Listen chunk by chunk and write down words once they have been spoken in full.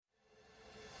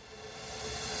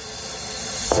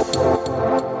So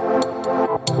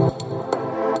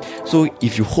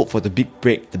if you hope for the big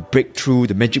break, the breakthrough,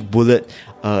 the magic bullet,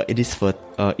 it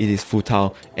is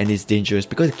futile and it's dangerous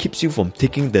because it keeps you from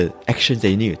taking the actions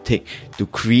that you need to take to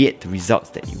create the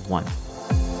results that you want.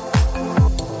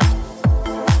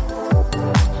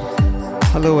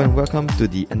 Hello and welcome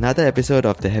to another episode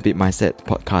of the Habit Mindset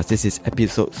podcast. This is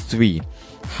episode 3.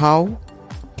 How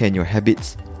can your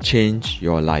habits change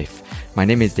your life? My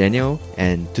name is Daniel,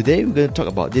 and today we're going to talk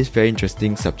about this very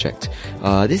interesting subject.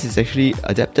 This is actually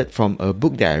adapted from a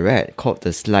book that I read called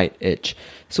The Slight Edge.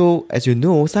 So, as you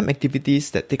know, some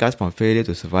activities that take us from failure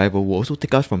to survival will also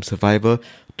take us from survival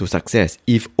to success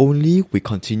if only we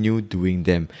continue doing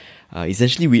them.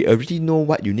 Essentially, we already know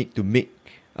what you need to make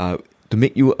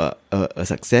you a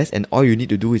success, and all you need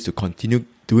to do is to continue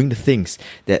doing the things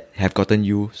that have gotten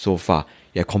you so far.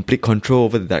 You have complete control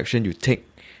over the direction you take,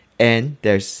 and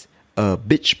there's a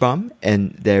beach bum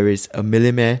and there is a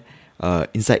millionaire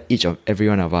inside each of every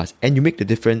one of us, and you make the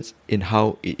difference in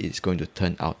how it is going to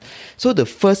turn out. So the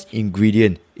first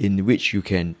ingredient in which you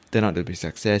can turn out to be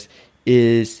success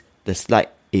is the slight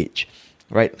edge.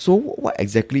 Right, so what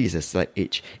exactly is a slight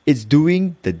edge? It's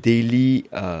doing the daily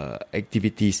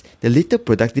activities, the little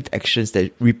productive actions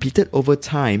that repeated over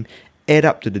time add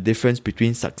up to the difference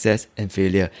between success and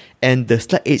failure. And the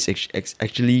slight edge is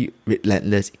actually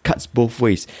relentless. It cuts both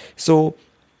ways. So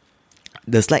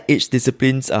the slight edge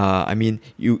disciplines,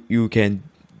 you can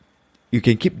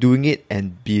keep doing it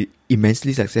and be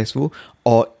immensely successful,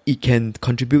 or it can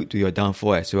contribute to your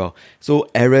downfall as well. So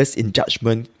errors in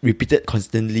judgment repeated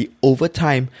constantly over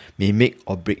time may make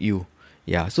or break you.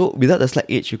 Yeah, so without the slight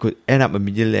edge, you could end up a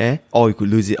millionaire, or you could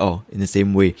lose it all in the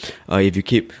same way. If you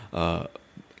keep buying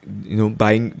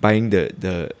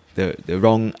the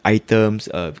wrong items,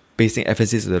 placing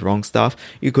emphasis on the wrong stuff,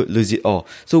 you could lose it all.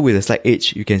 So with a slight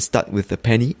edge, you can start with a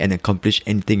penny and accomplish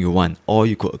anything you want, or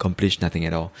you could accomplish nothing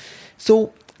at all.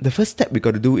 So the first step we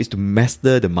got to do is to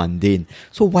master the mundane.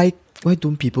 So why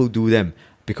don't people do them?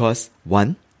 Because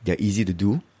one, they're easy to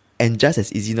do and just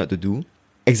as easy not to do.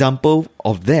 Example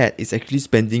of that is actually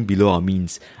spending below our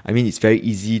means. I mean, it's very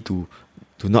easy to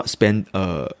not spend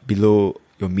below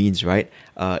your means, right?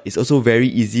 It's also very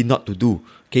easy not to do,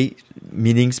 okay?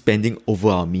 Meaning spending over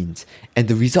our means. And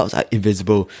the results are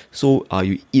invisible. So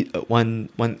you eat one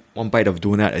bite of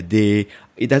donut a day.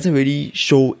 It doesn't really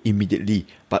show immediately,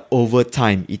 but over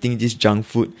time, eating this junk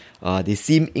food, they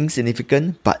seem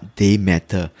insignificant, but they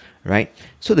matter, right?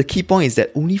 So the key point is that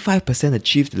only 5%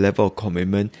 achieve the level of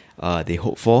commitment they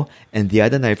hope for, and the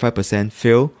other 95%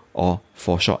 fail or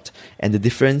fall short. And the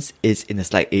difference is in a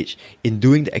slight edge, in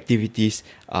doing the activities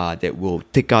that will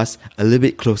take us a little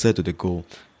bit closer to the goal.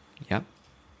 Yeah.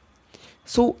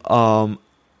 So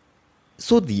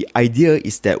the idea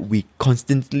is that we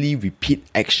constantly repeat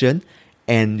action,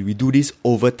 and we do this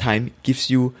over time, gives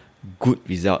you good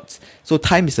results. So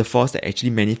time is the force that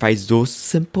actually magnifies those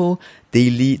simple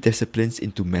daily disciplines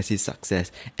into massive success.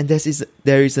 And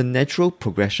there is a natural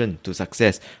progression to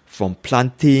success, from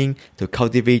planting to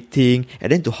cultivating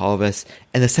and then to harvest.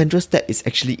 And the central step is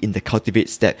actually in the cultivate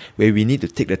step, where we need to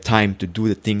take the time to do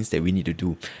the things that we need to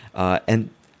do. And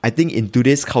I think in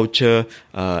today's culture,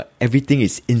 everything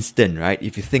is instant, right?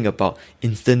 If you think about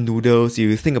instant noodles, if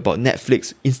you think about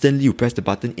Netflix, instantly you press the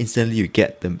button, instantly you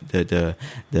get the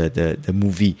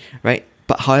movie, right?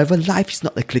 But however, life is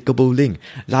not a clickable link.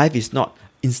 Life is not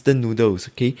instant noodles,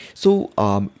 okay? So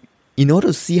in order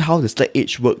to see how the slight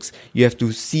edge works, you have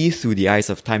to see through the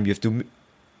eyes of time.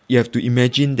 You have to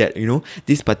imagine that,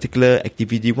 this particular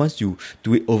activity, once you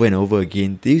do it over and over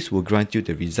again, this will grant you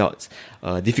the results.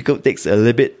 Difficult takes a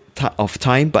little bit of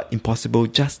time, but impossible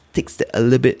just takes a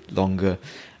little bit longer.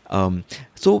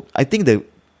 So I think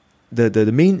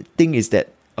the main thing is that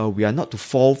we are not to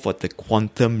fall for the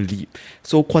quantum leap.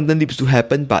 So quantum leaps do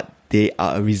happen, but they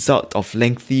are a result of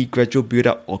lengthy, gradual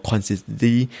build-up or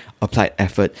consistently applied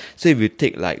effort. So if you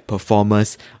take like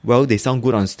performers, well, they sound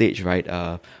good on stage, right?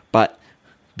 But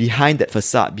behind that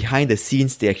facade, behind the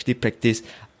scenes, they actually practice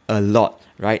a lot,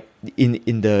 right?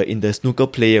 In the snooker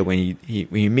player, when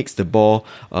he makes the ball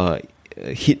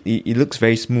hit, it looks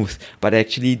very smooth, but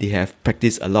actually they have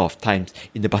practiced a lot of times.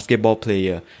 In the basketball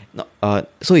player,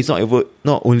 so it's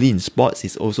not only in sports,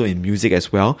 it's also in music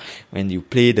as well. When you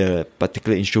play the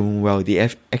particular instrument well, they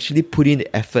have actually put in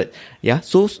the effort. Yeah,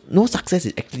 so no success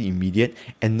is actually immediate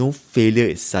and no failure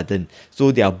is sudden.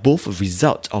 So they are both a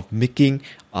result of making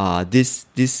this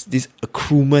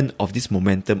accruement of this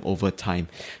momentum over time.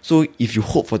 So if you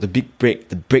hope for the big break,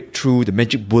 the breakthrough, the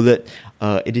magic bullet,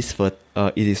 it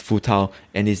is futile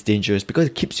and it's dangerous because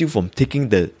it keeps you from taking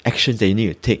the actions that you need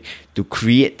to take to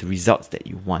create the results that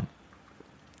you want.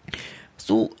 So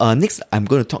So next, I'm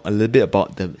going to talk a little bit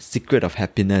about the secret of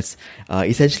happiness.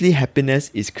 Essentially, happiness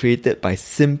is created by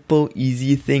simple,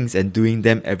 easy things and doing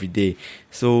them every day.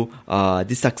 So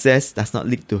this success does not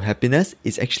lead to happiness.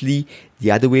 It's actually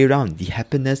the other way around. The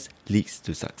happiness leads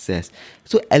to success.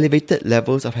 So elevated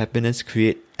levels of happiness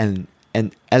create and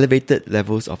elevated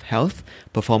levels of health,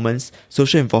 performance,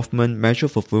 social involvement, marital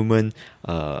fulfillment,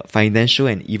 financial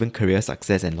and even career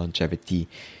success and longevity.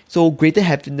 So greater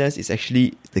happiness is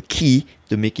actually the key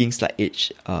to making Slight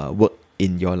Edge work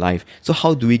in your life. So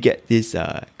how do we get this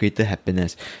greater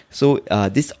happiness? So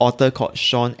this author called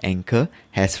Sean Anker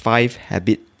has five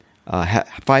happy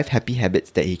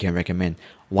habits that he can recommend.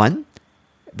 One,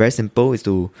 very simple, is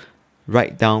to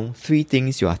write down 3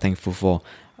 things you are thankful for.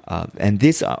 And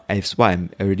this is what I'm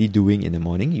already doing in the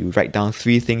morning. You write down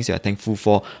 3 things you are thankful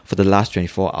for the last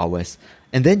 24 hours.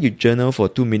 And then you journal for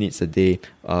 2 minutes a day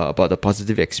about the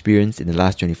positive experience in the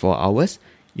last 24 hours.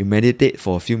 You meditate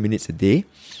for a few minutes a day.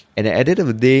 And at the end of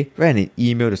the day, write an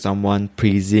email to someone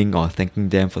praising or thanking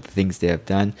them for the things they have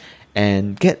done.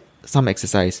 And get some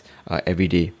exercise every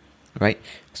day. Right?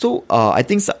 So I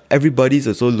think everybody's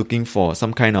also looking for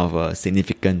some kind of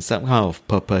significance, some kind of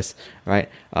purpose, right?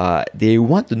 They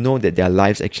want to know that their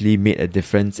lives actually made a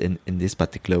difference in this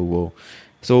particular world.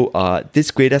 So this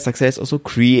greater success also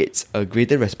creates a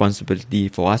greater responsibility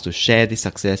for us to share this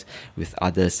success with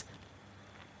others.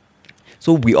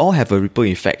 So we all have a ripple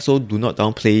effect. So do not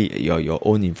downplay your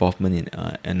own involvement in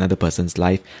another person's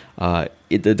life.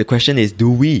 The question is,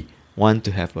 do we want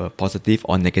to have a positive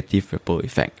or negative ripple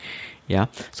effect? Yeah,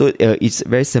 so it's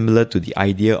very similar to the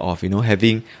idea of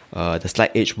having the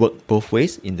Slight Edge work both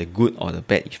ways, in the good or the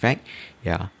bad effect.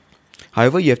 Yeah.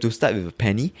 However, you have to start with a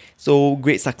penny. So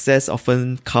great success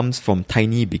often comes from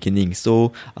tiny beginnings.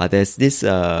 So there's this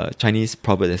Chinese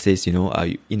proverb that says, in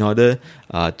order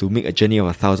to make a journey of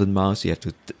 1,000 miles, you have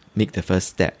to make the first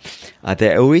step.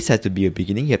 There always has to be a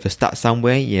beginning. You have to start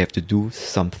somewhere. You have to do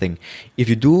something. If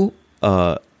you do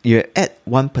you add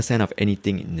 1% of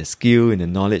anything in the skill, in the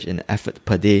knowledge, and the effort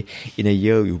per day, in a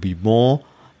year it will be more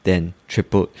than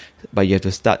tripled. But you have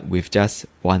to start with just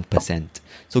 1%.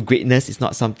 So greatness is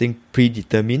not something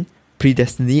predetermined,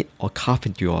 predestined, or carved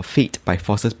into your fate by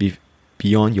forces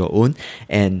beyond your own.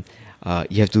 And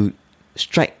you have to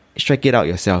strike it out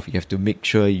yourself. You have to make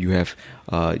sure you have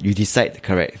you decide the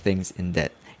correct things in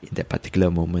that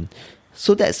particular moment.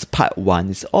 So that's part 1.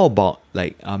 It's all about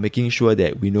making sure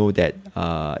that we know that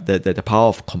the power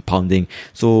of compounding.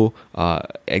 So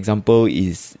example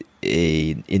is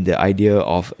in the idea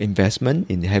of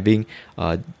investment, in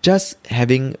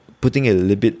putting a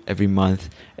little bit every month.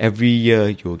 Every year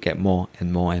you'll get more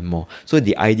and more and more. So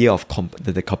the idea of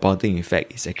the compounding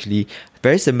effect is actually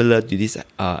very similar to this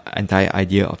entire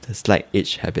idea of the Slight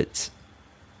Edge habits.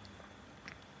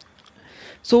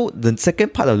 So the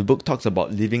second part of the book talks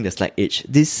about living the Slight Edge.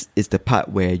 This is the part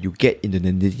where you get into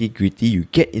the nitty-gritty, you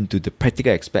get into the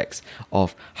practical aspects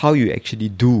of how you actually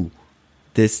do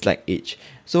this Slight Edge.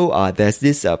 So there's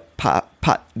this part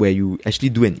where you actually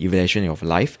do an evaluation of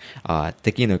life,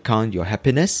 taking into account your health,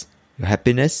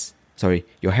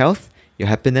 your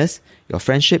happiness, your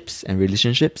friendships and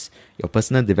relationships, your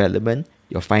personal development,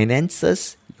 your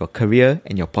finances, your career,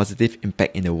 and your positive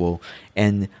impact in the world.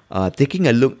 And taking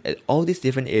a look at all these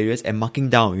different areas and marking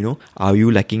down, are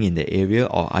you lacking in the area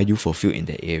or are you fulfilled in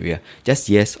the area? Just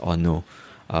yes or no.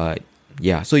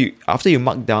 So after you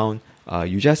mark down,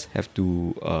 you just have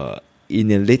to, in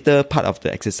a later part of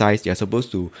the exercise, you're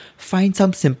supposed to find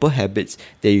some simple habits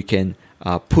that you can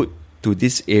put to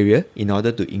this area in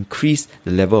order to increase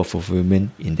the level of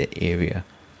fulfillment in that area.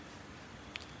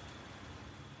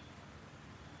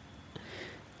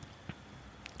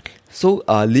 So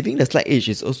living the Slight Edge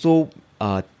is also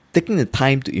taking the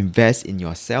time to invest in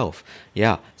yourself.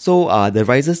 Yeah. So the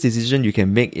wisest decision you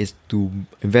can make is to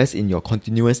invest in your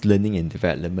continuous learning and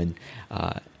development.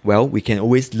 We can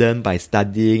always learn by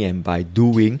studying and by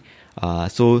doing.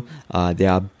 So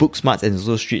there are book smarts and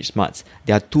also street smarts.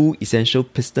 There are 2 essential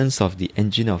pistons of the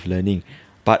engine of learning.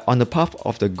 But on the path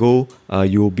of the goal,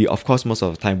 you will be, of course, most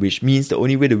of the time, which means the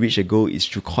only way to reach a goal is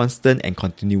through constant and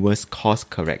continuous course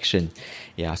correction.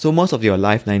 Yeah, so most of your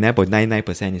life,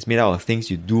 99.99%, is made out of things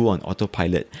you do on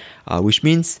autopilot, which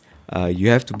means you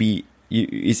have to be,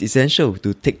 it's essential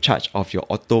to take charge of your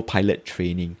autopilot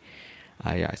training.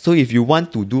 So if you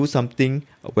want to do something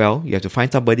well, you have to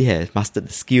find somebody who has mastered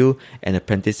the skill and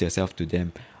apprentice yourself to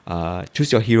them.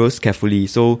 Choose your heroes carefully.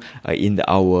 So in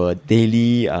our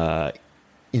daily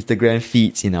Instagram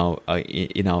feeds, in our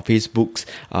Facebooks,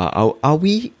 are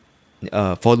we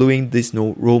following these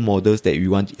role models that we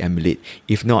want to emulate?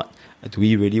 If not, do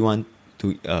we really want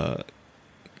to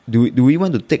do we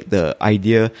want to take the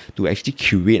idea to actually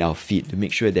curate our feed to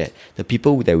make sure that the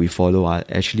people that we follow are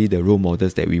actually the role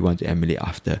models that we want to emulate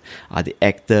after? Are the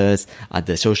actors, are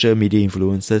the social media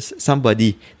influencers,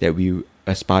 somebody that we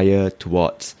aspire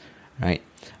towards, right?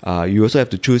 You also have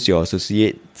to choose your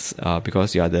associates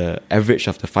because you are the average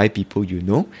of the 5 people you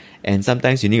know, and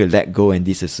sometimes you need to let go and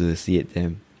disassociate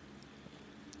them.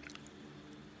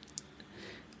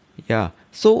 Yeah.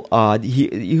 So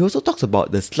he also talks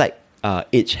about the slight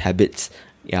age habits.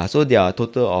 Yeah. So there are a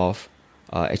total of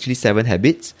actually 7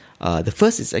 habits. The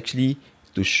first is actually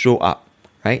to show up.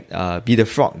 Right, be the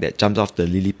frog that jumps off the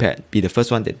lily pad. Be the first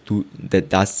one that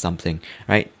does something.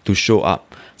 Right, to show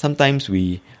up. Sometimes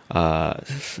we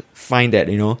find that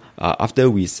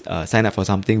after we sign up for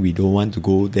something, we don't want to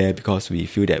go there because we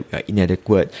feel that we are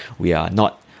inadequate. We are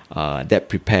not that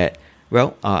prepared.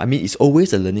 Well, it's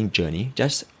always a learning journey.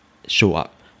 Just show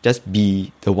up. Just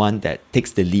be the one that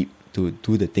takes the leap to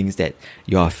do the things that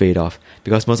you are afraid of,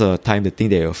 because most of the time the thing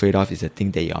that you're afraid of is the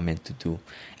thing that you are meant to do.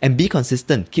 And be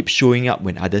consistent. Keep showing up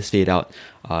when others fade out,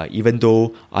 even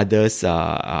though others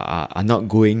are not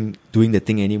doing the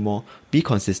thing anymore. Be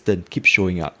consistent. Keep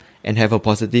showing up and have a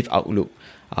positive outlook.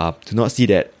 Do not see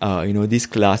that this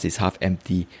glass is half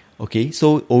empty. Okay,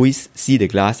 so always see the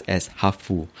glass as half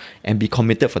full and be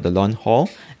committed for the long haul.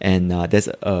 And there's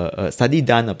a study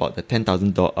done about the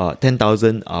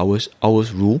 10,000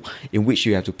 hours rule, in which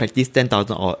you have to practice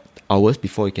 10,000 hours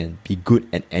before you can be good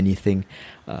at anything.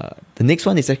 The next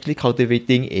one is actually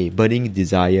cultivating a burning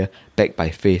desire backed by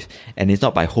faith, and it's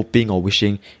not by hoping or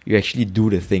wishing. You actually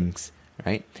do the things,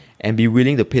 right? And be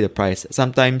willing to pay the price.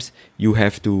 Sometimes you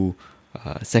have to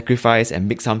sacrifice and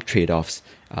make some trade-offs.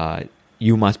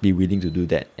 You must be willing to do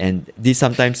that. And this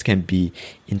sometimes can be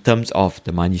in terms of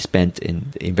the money spent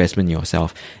in the investment in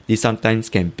yourself. This sometimes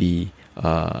can be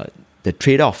the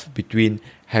trade-off between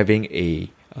having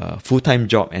a full-time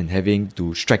job and having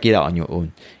to strike it out on your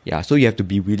own. Yeah, so you have to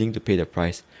be willing to pay the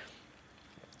price.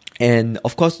 And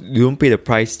of course, you don't pay the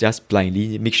price just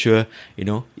blindly. Make sure,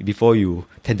 before you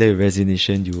tender your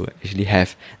resignation, you actually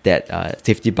have that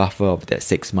safety buffer of that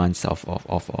 6 months of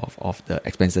the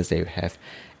expenses that you have.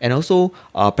 And also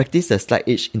practice the slight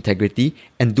edge integrity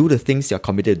and do the things you're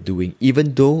committed to doing,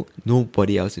 even though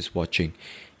nobody else is watching.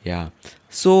 Yeah.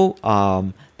 So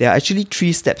there are actually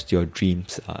 3 steps to your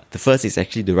dreams. The first is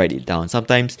actually to write it down.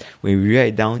 Sometimes when we write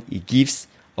it down, it gives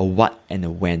a what and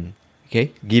a when.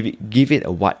 Okay, give it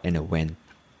a what and a when,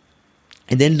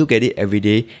 and then look at it every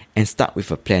day and start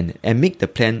with a plan and make the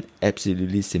plan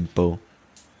absolutely simple.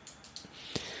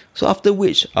 So after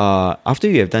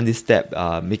you have done this step,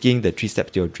 making the 3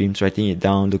 steps to your dreams, writing it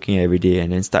down, looking every day,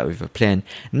 and then start with a plan.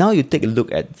 Now you take a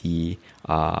look at the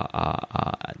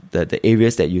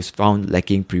areas that you found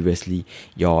lacking previously: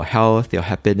 your health, your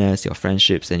happiness, your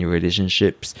friendships, and your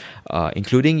relationships,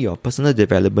 including your personal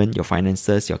development, your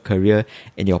finances, your career,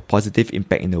 and your positive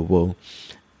impact in the world.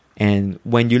 And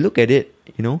when you look at it,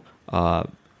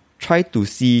 try to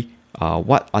see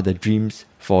what are the dreams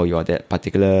for that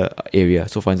particular area.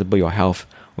 So for example, your health.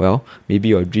 Well, maybe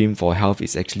your dream for health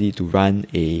is actually to run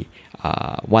a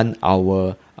 1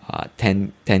 hour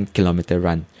 10 kilometer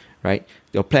run, right?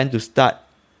 Your plan to start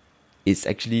is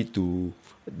actually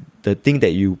the thing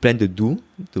that you plan to do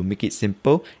to make it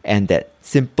simple, and that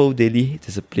simple daily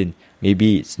discipline.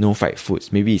 Maybe it's no fried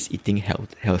foods, maybe it's eating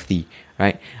healthy,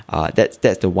 right? That's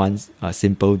the one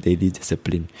simple daily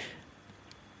discipline.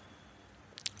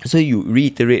 So you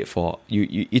iterate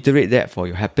that for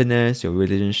your happiness, your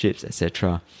relationships,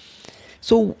 etc.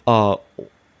 So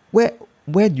where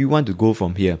do you want to go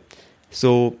from here?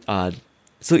 So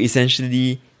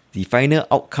essentially, the final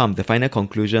outcome, the final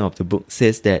conclusion of the book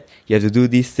says that you have to do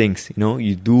these things.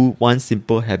 You do one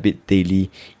simple habit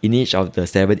daily in each of the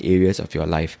 7 areas of your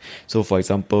life. So for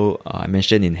example, I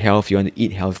mentioned in health, you want to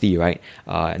eat healthy, right?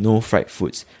 No fried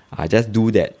foods. Just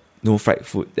do that. No fried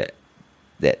food.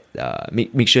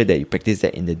 Make sure that you practice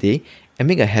that in the day, and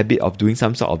make a habit of doing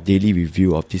some sort of daily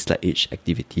review of these slight edge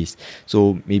activities.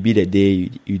 So maybe that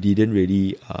day you didn't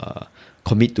really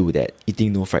commit to that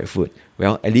eating no fried food.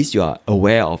 Well, at least you are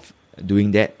aware of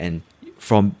doing that, and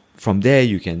from there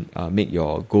you can make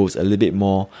your goals a little bit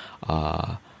more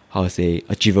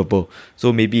achievable.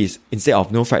 So maybe it's, instead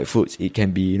of no fried foods, it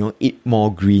can be eat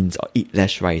more greens or eat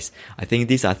less rice. I think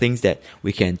these are things that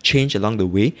we can change along the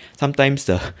way. Sometimes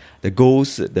the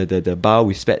goals, the bar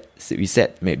we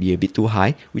set may be a bit too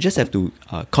high. We just have to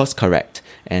course correct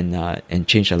and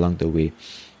change along the way.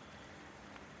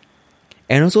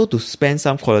 and also to spend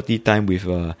some quality time with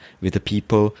the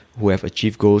people who have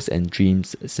achieved goals and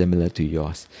dreams similar to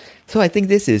yours. So I think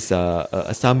this is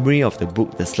a summary of the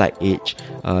book, The Slight Edge.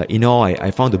 In all,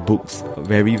 I found the books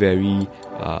very, very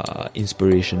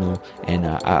inspirational, and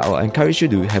I'll encourage you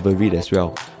to have a read as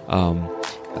well.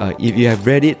 If you have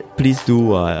read it, please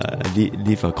do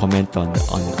leave a comment on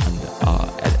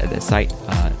at the site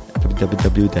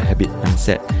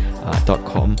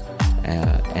www.thehabitmindset.com,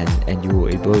 and you will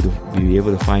be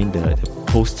able to find the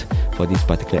post for this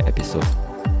particular episode.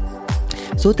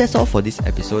 So that's all for this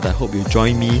episode. I hope you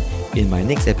join me in my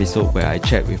next episode where I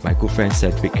chat with my good friend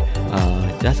Cedric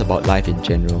just about life in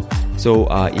general. So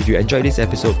if you enjoyed this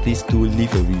episode, please do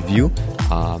leave a review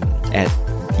at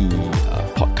the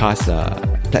podcast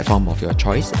platform of your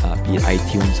choice, be it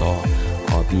iTunes or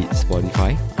be it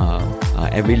Spotify.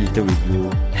 Every little review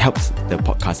helps the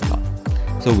podcast a lot.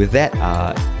 So with that,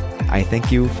 I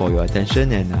thank you for your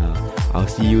attention, and I'll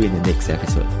see you in the next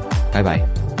episode. Bye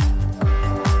bye.